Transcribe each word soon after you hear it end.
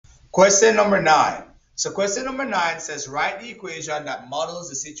Question number 9. So question number 9 says write the equation that models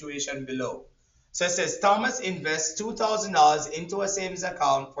the situation below. So it says Thomas invests $2,000 into a savings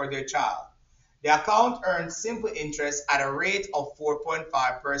account for their child. The account earns simple interest at a rate of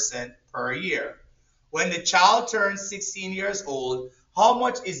 4.5% per year. When the child turns 16 years old, how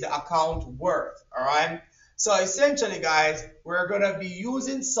much is the account worth? All right. So essentially, guys, we're going to be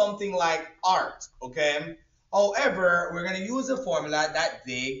using something like art. Okay. However, we're going to use a formula that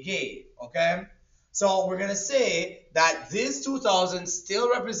they gave. Okay. So we're going to say that this 2000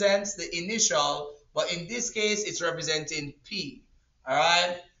 still represents the initial, but in this case, it's representing P. All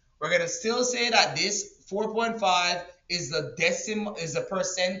right. We're going to still say that this 4.5 is the decimal, is the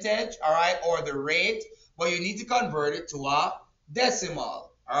percentage, all right, or the rate, but you need to convert it to a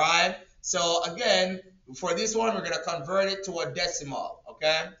decimal, all right? So again, for this one, we're going to convert it to a decimal,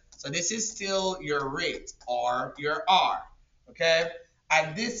 okay? So this is still your rate or your R, okay?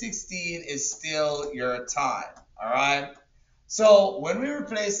 And this 16 is still your time, all right? So when we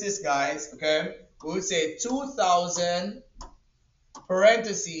replace this, guys, okay, we would say 2000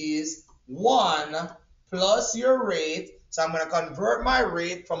 parentheses 1 plus your rate. So I'm going to convert my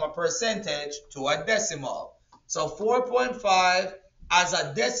rate from a percentage to a decimal. So 4.5 as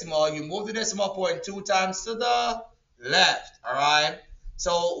a decimal, you move the decimal point 2 times to the left. All right.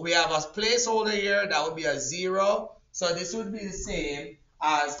 So we have a placeholder here that would be a 0. So this would be the same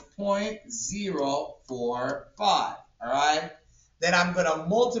as 0.045. All right. Then I'm going to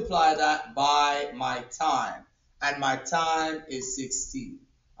multiply that by my time. And my time is 16.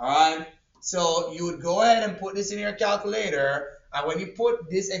 All right. So you would go ahead and put this in your calculator. And when you put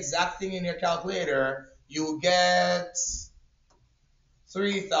this exact thing in your calculator, you get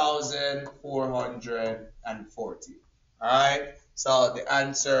 3,440. All right. So the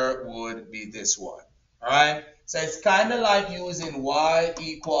answer would be this one. All right. So it's kind of like using y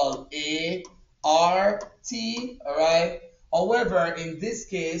equal a r t. All right. However, in this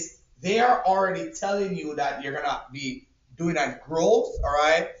case, they are already telling you that you're gonna be doing a growth, all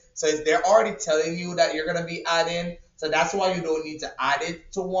right? So they're already telling you that you're gonna be adding, so that's why you don't need to add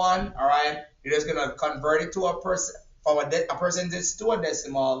it to 1, all right? You're just gonna convert it to a from a percentage to a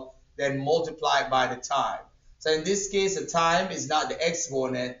decimal, then multiply it by the time. So in this case, the time is not the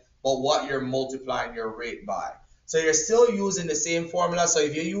exponent, but what you're multiplying your rate by. So you're still using the same formula. So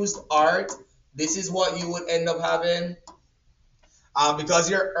if you used art, this is what you would end up having. Because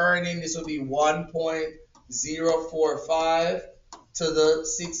you're earning, this will be 1.045 to the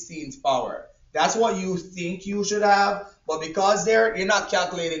 16th power. That's what you think you should have, but because you're not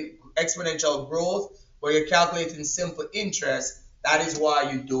calculating exponential growth, but you're calculating simple interest, that is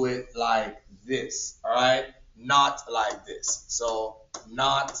why you do it like this, all right? Not like this. So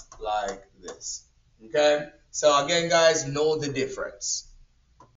not like this, okay? So again, guys, know the difference.